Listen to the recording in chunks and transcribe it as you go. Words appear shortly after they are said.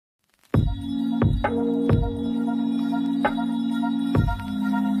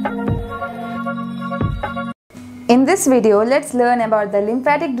In this video, let's learn about the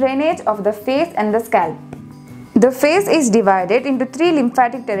lymphatic drainage of the face and the scalp. The face is divided into 3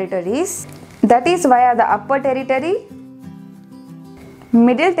 lymphatic territories, that is via the upper territory,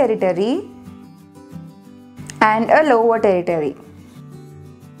 middle territory and a lower territory.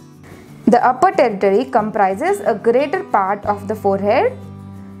 The upper territory comprises a greater part of the forehead,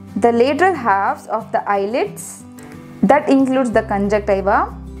 the lateral halves of the eyelids, that includes the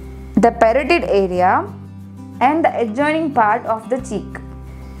conjunctiva, the parotid area and the adjoining part of the cheek.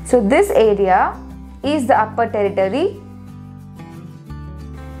 So this area is the upper territory.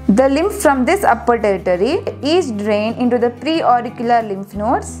 The lymph from this upper territory is drained into the pre-auricular lymph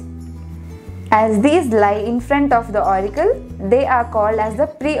nodes. As these lie in front of the auricle, they are called as the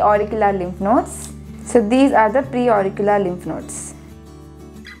pre-auricular lymph nodes. So these are the pre-auricular lymph nodes.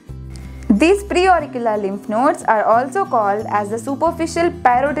 These pre-auricular lymph nodes are also called as the superficial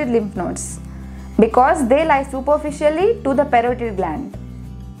parotid lymph nodes because they lie superficially to the parotid gland.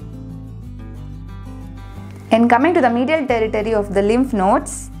 And coming to the medial territory of the lymph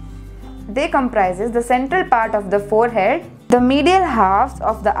nodes, they comprises the central part of the forehead, the medial halves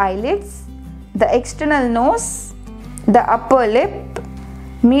of the eyelids, the external nose, the upper lip,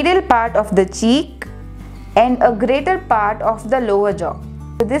 middle part of the cheek and a greater part of the lower jaw.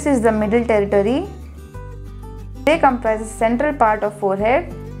 So this is the middle territory. They comprise the central part of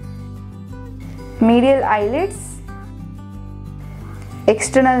forehead, medial eyelids,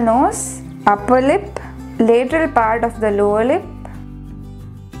 external nose, upper lip, lateral part of the lower lip,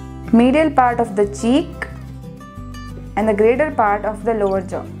 medial part of the cheek and the greater part of the lower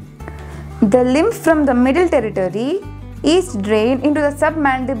jaw. The lymph from the middle territory is drained into the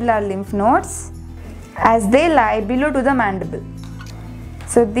submandibular lymph nodes as they lie below to the mandible.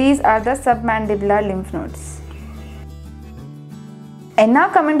 So these are the submandibular lymph nodes. And now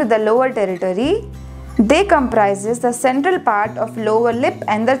coming to the lower territory, they comprises the central part of lower lip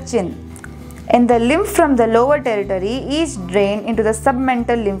and the chin. And the lymph from the lower territory is drained into the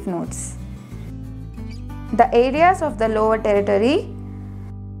submental lymph nodes. The areas of the lower territory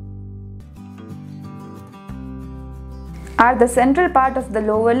are the central part of the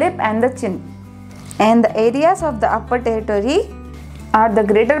lower lip and the chin. And the areas of the upper territory are the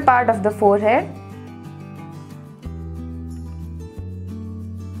greater part of the forehead,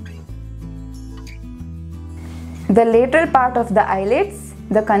 the lateral part of the eyelids,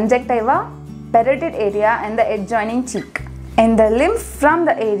 the conjunctiva, parotid area and the adjoining cheek. And the lymph from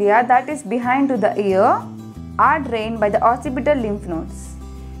the area that is behind to the ear are drained by the occipital lymph nodes.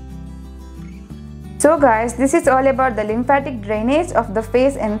 So guys, this is all about the lymphatic drainage of the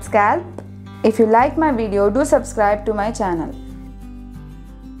face and scalp. If you like my video, do subscribe to my channel.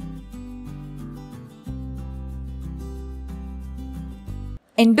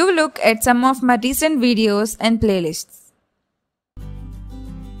 And do look at some of my recent videos and playlists.